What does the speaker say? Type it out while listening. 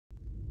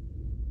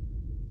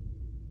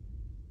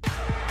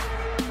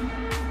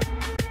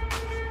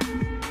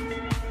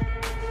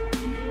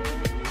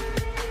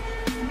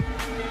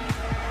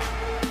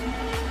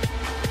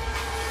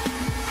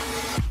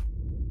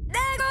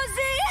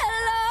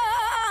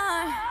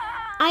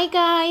Hi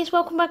guys,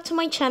 welcome back to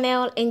my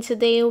channel, and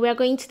today we are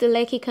going to the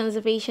Lekki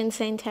Conservation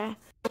Center.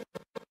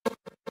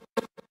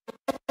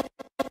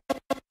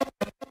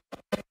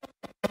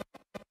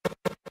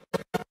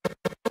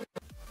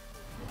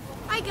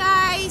 Hi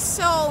guys,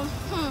 so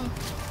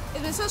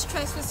it's been so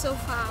stressful so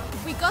far.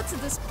 We got to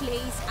this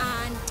place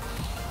and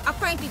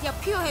apparently their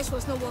POS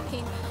was not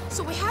working,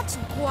 so we had to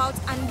go out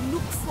and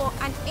look for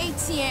an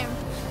ATM.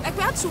 Like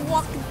we had to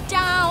walk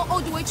down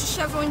all the way to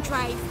Chevron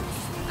Drive,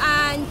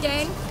 and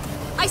then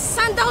my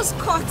sandals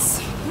caught.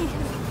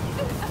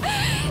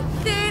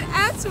 Then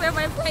I had to wear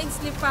my friend's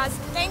slippers.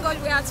 Thank God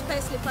we had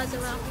spare slippers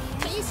around.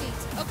 Can you see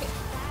it? Okay.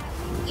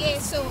 Yeah,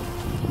 so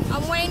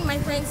I'm wearing my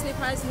friend's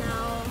slippers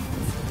now.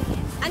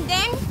 And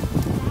then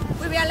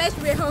we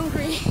realized we were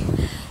hungry.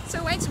 So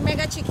we went to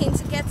Mega Chicken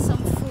to get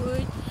some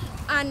food.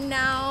 And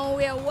now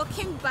we are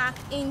walking back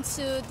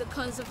into the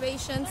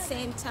conservation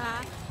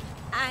center.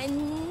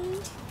 And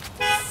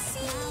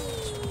see.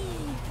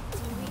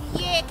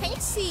 Yeah, can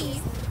you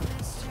see?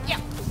 Yeah.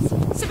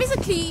 So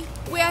basically,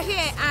 we are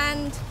here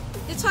and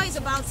the tour is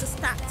about to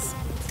start.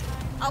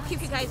 I'll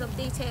keep you guys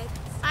updated.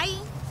 Bye.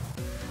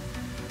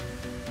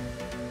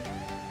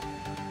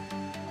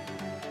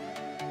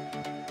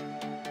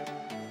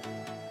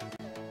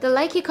 The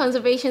Lekki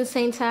Conservation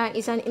Center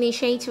is an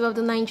initiative of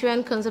the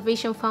Nigerian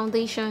Conservation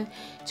Foundation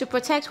to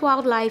protect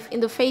wildlife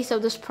in the face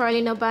of the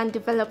sprawling urban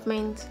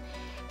development.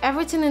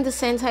 Everything in the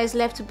center is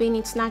left to be in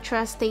its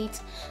natural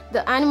state.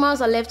 The animals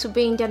are left to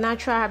be in their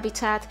natural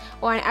habitat,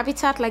 or an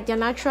habitat like their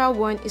natural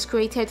one is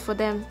created for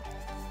them.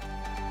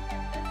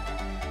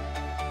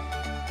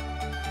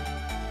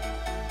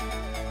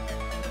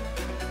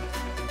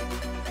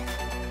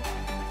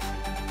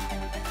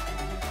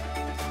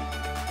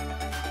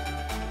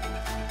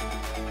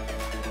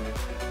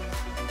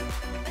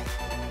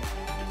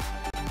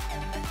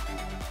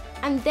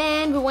 And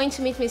then we went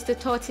to meet Mr.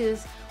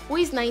 Tortoise, who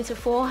is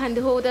 94 and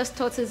the oldest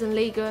tortoise in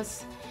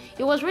Lagos.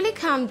 He was really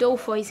calm though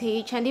for his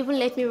age and even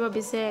let me rub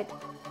his head.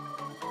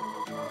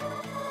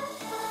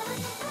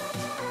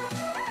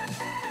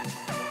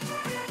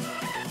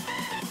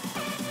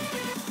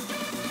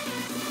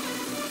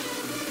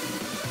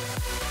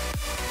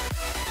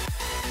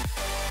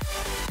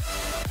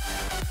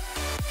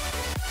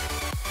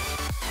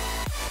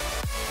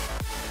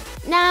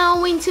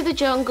 Now into the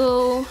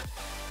jungle.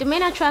 The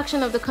main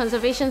attraction of the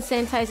conservation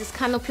center is its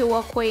Canopy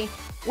walkway,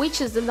 which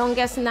is the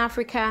longest in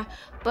Africa,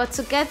 but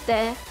to get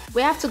there,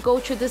 we have to go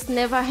through this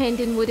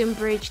never-ending wooden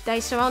bridge that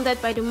is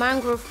surrounded by the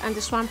mangrove and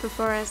the swampy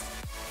forest.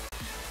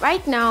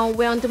 Right now,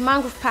 we're on the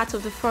mangrove part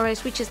of the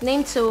forest, which is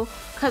named so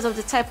because of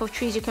the type of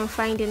trees you can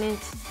find in it.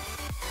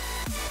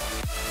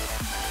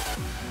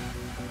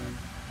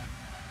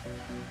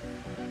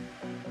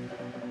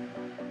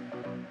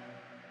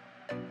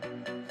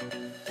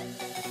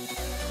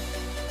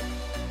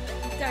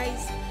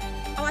 Guys,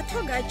 our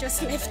tour guide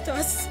just left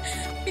us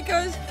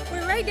because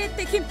we're right there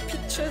taking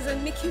pictures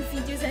and making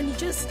videos and he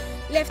just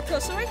left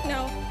us. So right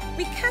now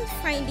we can't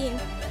find him.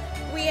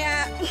 We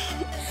are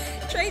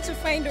trying to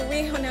find a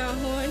way on our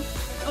own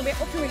and we're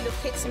hoping we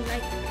locate him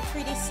like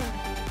pretty soon.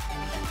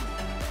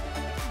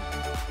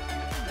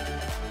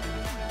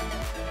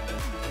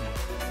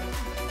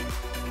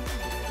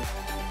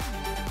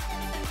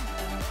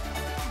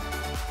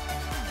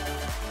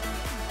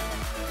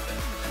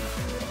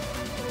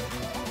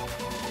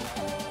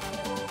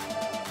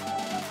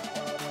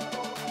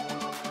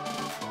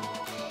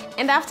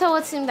 And after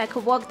what seemed like a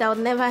walk that would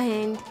never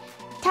end,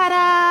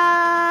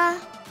 ta-da!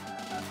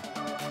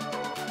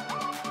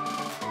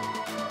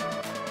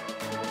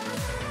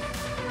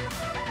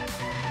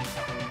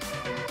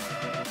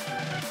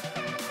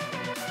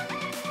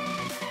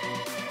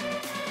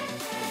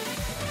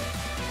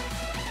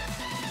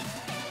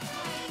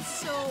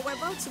 So we're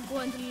about to go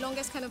on the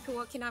longest canopy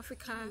walk in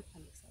Africa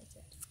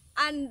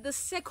and the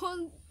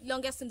second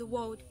longest in the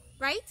world,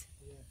 right?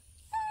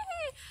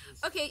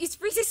 Okay, it's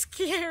pretty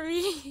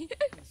scary.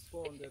 It's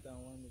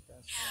 401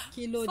 meters.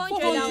 Kilo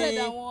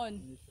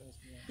 401.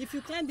 If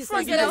you climb this,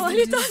 401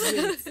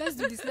 meters. Let's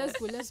do this.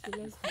 Let's go.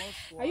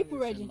 Are you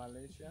ready?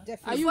 The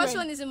Are you first ready?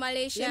 one is in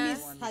Malaysia. Let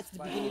me start the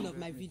beginning of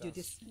my video.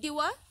 This The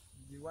what?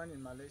 The one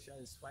in Malaysia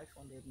is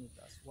 500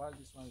 meters, while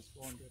this one is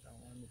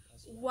 401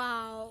 meters.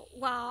 Wow.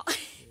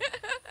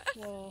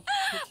 oh,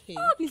 okay.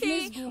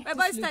 Okay, we're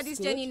about to start this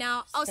journey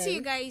now. I'll see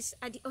you guys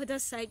at the other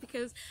side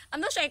because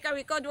I'm not sure I can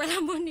record while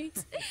I'm on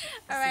it.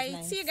 Alright,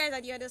 nice. see you guys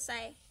at the other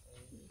side.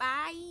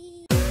 Bye.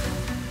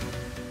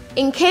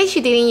 In case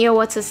you didn't hear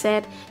what I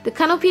said, the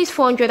canopy is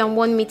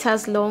 401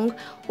 meters long,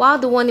 while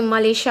the one in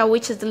Malaysia,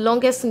 which is the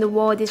longest in the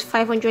world, is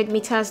 500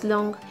 meters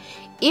long.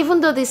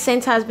 Even though this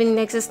center has been in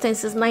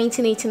existence since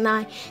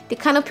 1989, the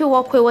canopy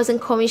walkway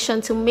wasn't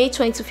commissioned till May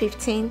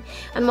 2015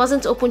 and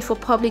wasn't opened for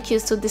public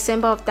use till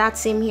December of that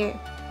same year.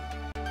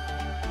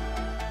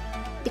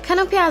 The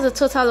canopy has a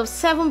total of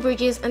 7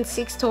 bridges and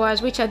 6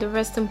 towers, which are the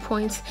resting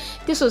points.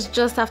 This was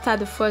just after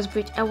the first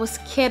bridge. I was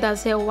scared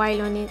as hell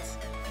while on it.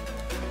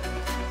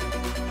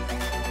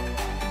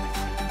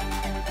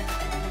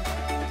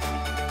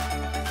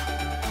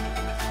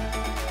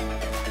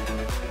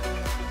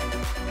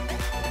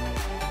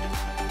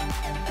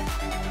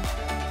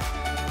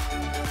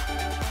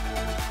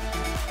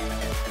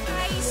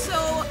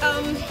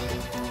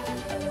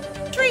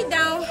 3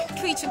 down,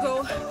 3 to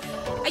go.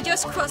 I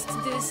just crossed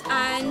this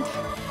and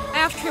I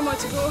have 3 more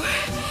to go.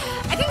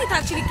 I think it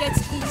actually gets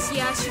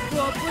easier as you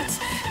go up, but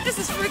this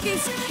is freaking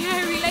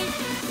scary. Like,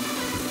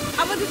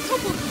 I'm at the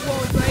top of the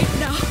world right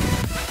now.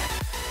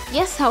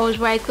 Yes, I was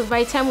right, because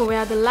by the time we were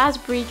at the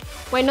last bridge,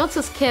 we're not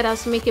too scared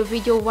as to make a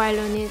video while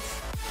on it.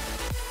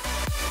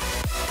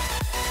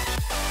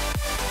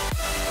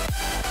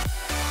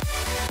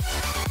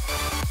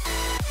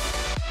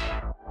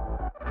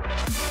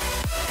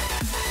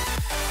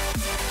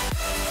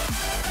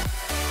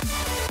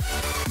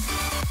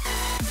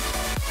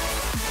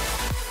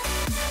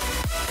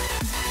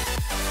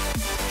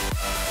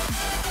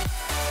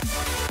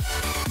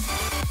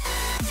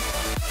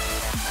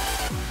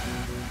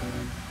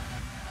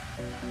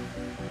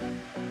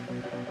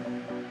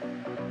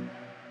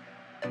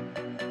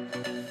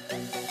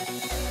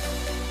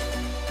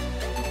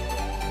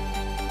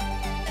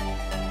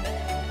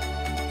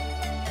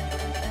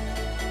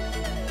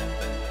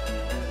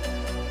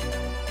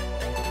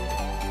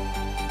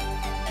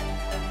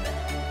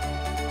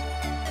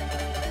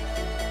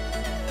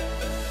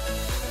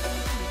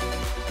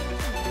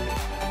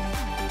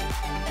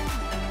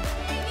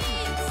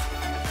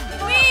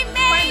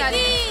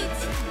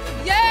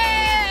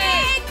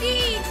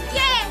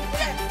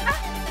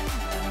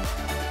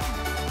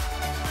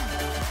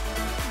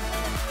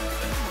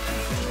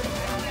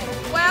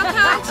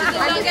 Welcome to the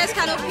longest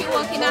canopy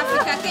walk in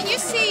Africa. Can you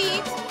see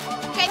it?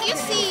 Can you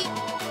see?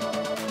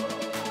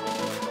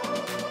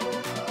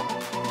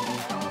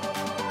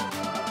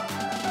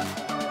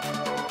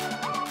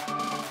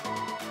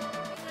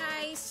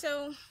 Guys,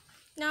 so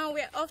now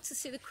we're off to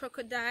see the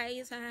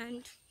crocodiles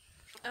and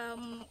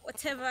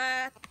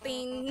whatever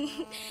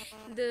thing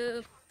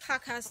the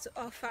park has to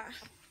offer.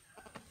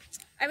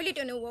 I really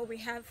don't know what we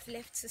have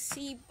left to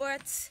see,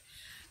 but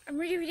I'm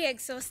really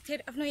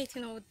exhausted. I've not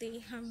eaten all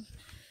day. I'm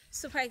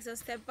super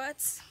exhausted,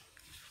 but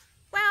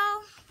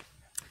well,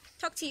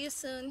 talk to you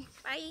soon.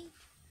 Bye.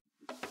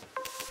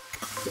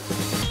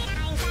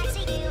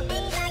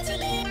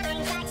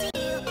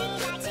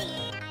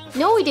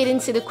 No, we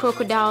didn't see the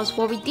crocodiles.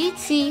 What we did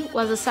see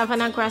was the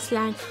savannah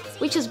grassland,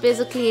 which is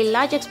basically a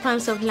large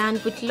expanse of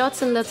land with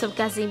lots and lots of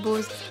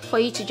gazebos for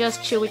you to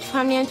just chill with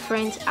family and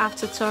friends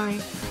after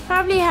touring.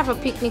 Probably have a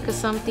picnic or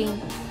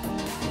something.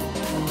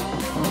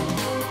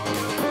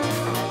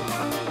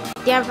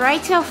 There are a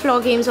variety of floor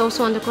games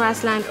also on the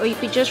grassland, or you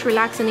could just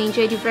relax and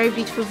enjoy the very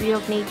beautiful view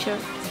of nature.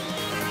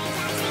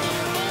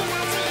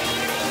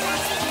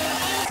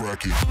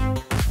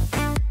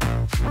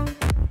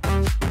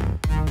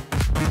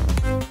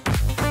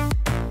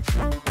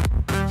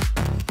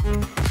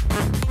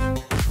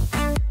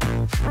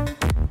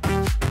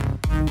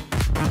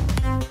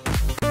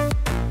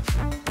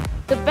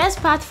 The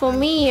best part for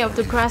me of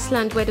the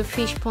grassland were the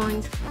fish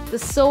ponds. They're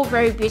so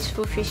very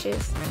beautiful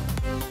fishes.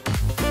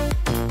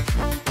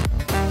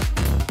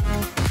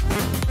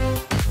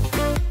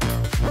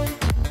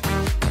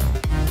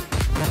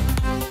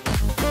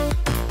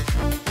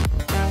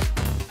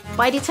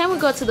 By the time we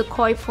got to the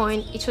koi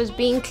pond, it was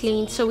being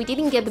cleaned, so we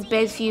didn't get the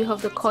best view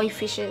of the koi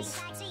fishes.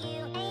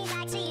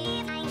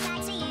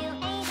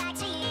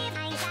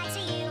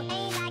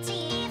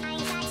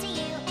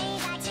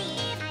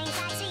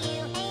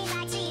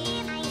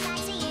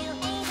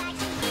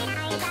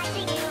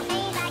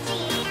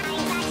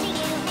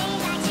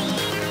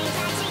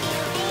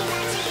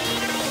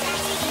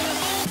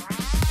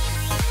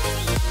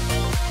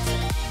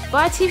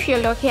 But if you're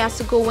lucky as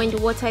to go when the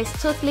water is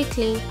totally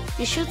clean,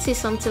 you should see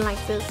something like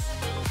this.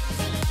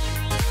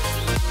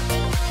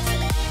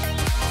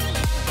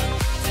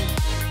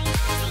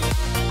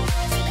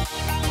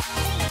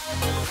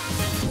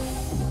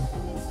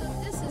 So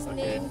this is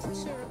named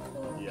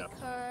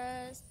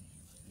Chiroko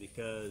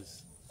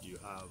because you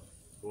have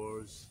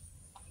boars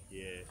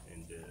here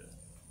in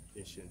the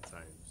ancient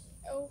times.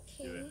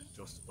 Okay. They were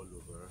just all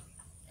over.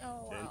 Oh,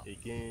 wow. Then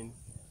again,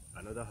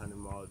 another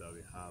animal that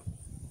we have,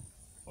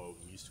 or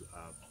we used to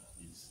have,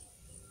 is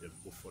the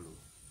buffalo.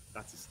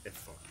 That is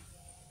Efon.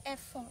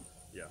 F1.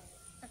 Yeah.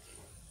 Okay.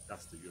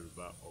 That's the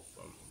Yoruba of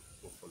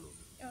buffalo.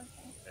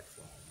 Okay.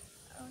 Efon.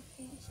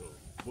 Okay. So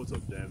both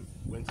of them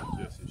went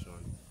into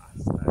extinction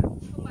as time.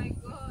 Oh my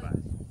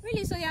God.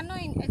 Really? So they are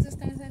not in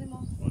existence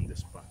anymore? On the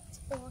spot.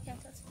 Oh, okay.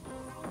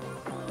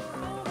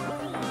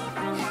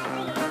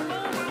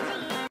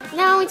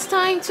 Now it's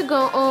time to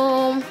go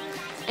home.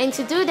 And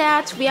to do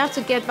that, we have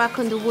to get back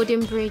on the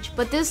wooden bridge,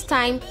 but this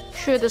time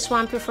through the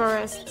swampy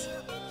forest.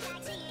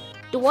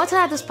 The water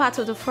at this part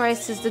of the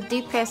forest is the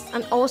deepest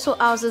and also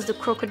houses the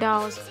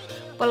crocodiles.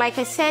 But like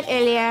I said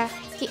earlier,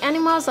 the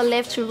animals are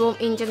left to roam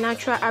in their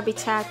natural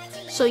habitat,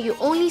 so you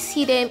only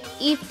see them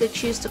if they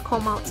choose to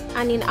come out.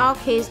 And in our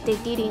case, they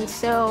didn't,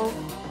 so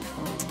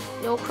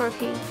no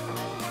croaky.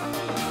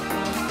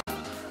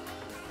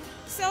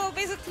 So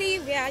basically,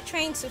 we are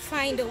trying to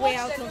find a way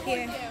out of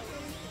here.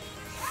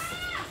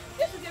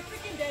 This is a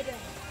freaking dead end.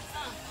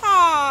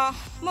 Ah,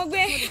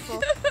 Mogbe.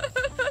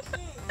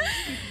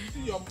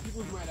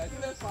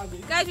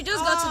 Guys, we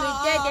just got to the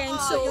dead end,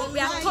 so we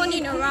are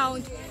turning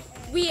around.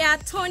 We are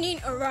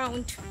turning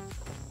around.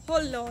 Oh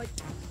Lord.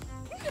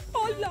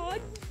 Oh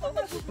Lord.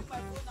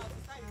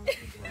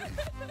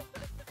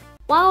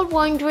 While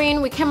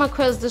wandering, we came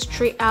across this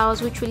tree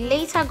house, which we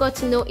later got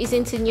to know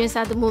isn't in use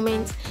at the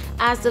moment,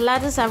 as the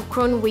ladders have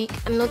grown weak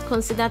and not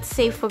considered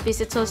safe for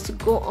visitors to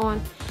go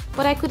on.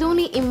 But I could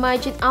only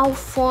imagine how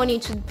fun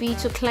it would be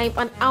to climb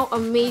and how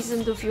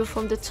amazing the view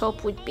from the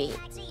top would be.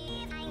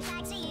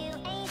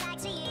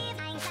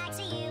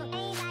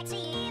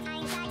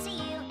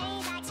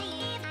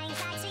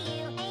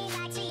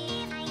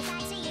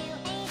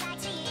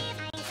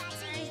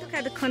 Look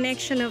at the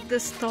connection of the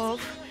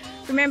stuff.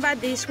 Remember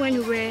this when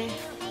we were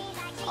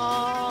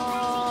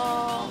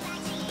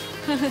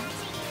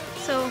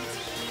so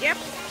yep,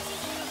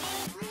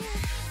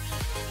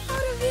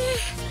 out of here.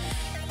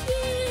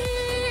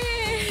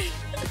 Yeah.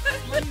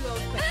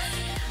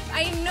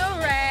 I know,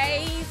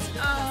 right?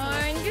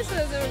 This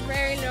was a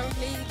very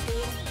lovely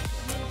thing,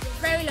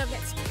 very lovely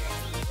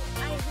experience. I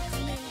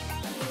recommend.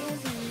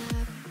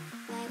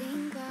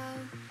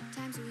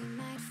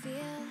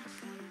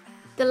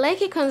 The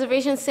Lekki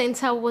Conservation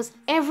Center was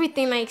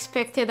everything I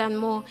expected and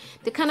more.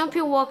 The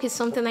Canopy walk is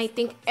something I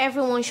think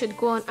everyone should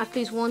go on at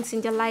least once in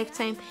their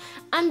lifetime.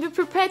 And be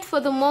prepared for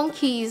the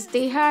monkeys,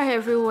 they are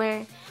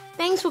everywhere.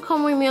 Thanks for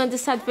coming with me on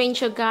this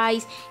adventure,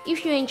 guys.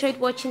 If you enjoyed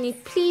watching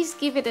it, please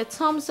give it a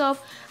thumbs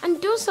up and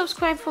do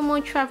subscribe for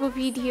more travel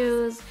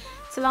videos.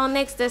 Till our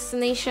next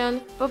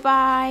destination, bye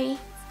bye.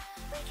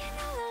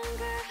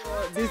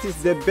 This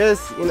is the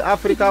best in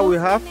Africa we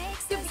have.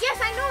 Yes,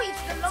 I know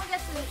it's the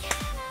longest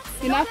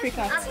In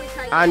Africa.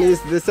 And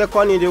it's the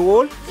second in the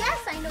world. Yes,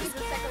 I know it's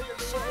the second of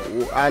the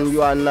world. And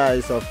you are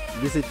nice of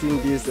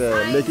visiting this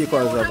Lekki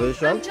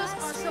Conservation. I'm just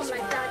awesome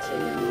like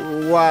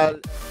that. Well.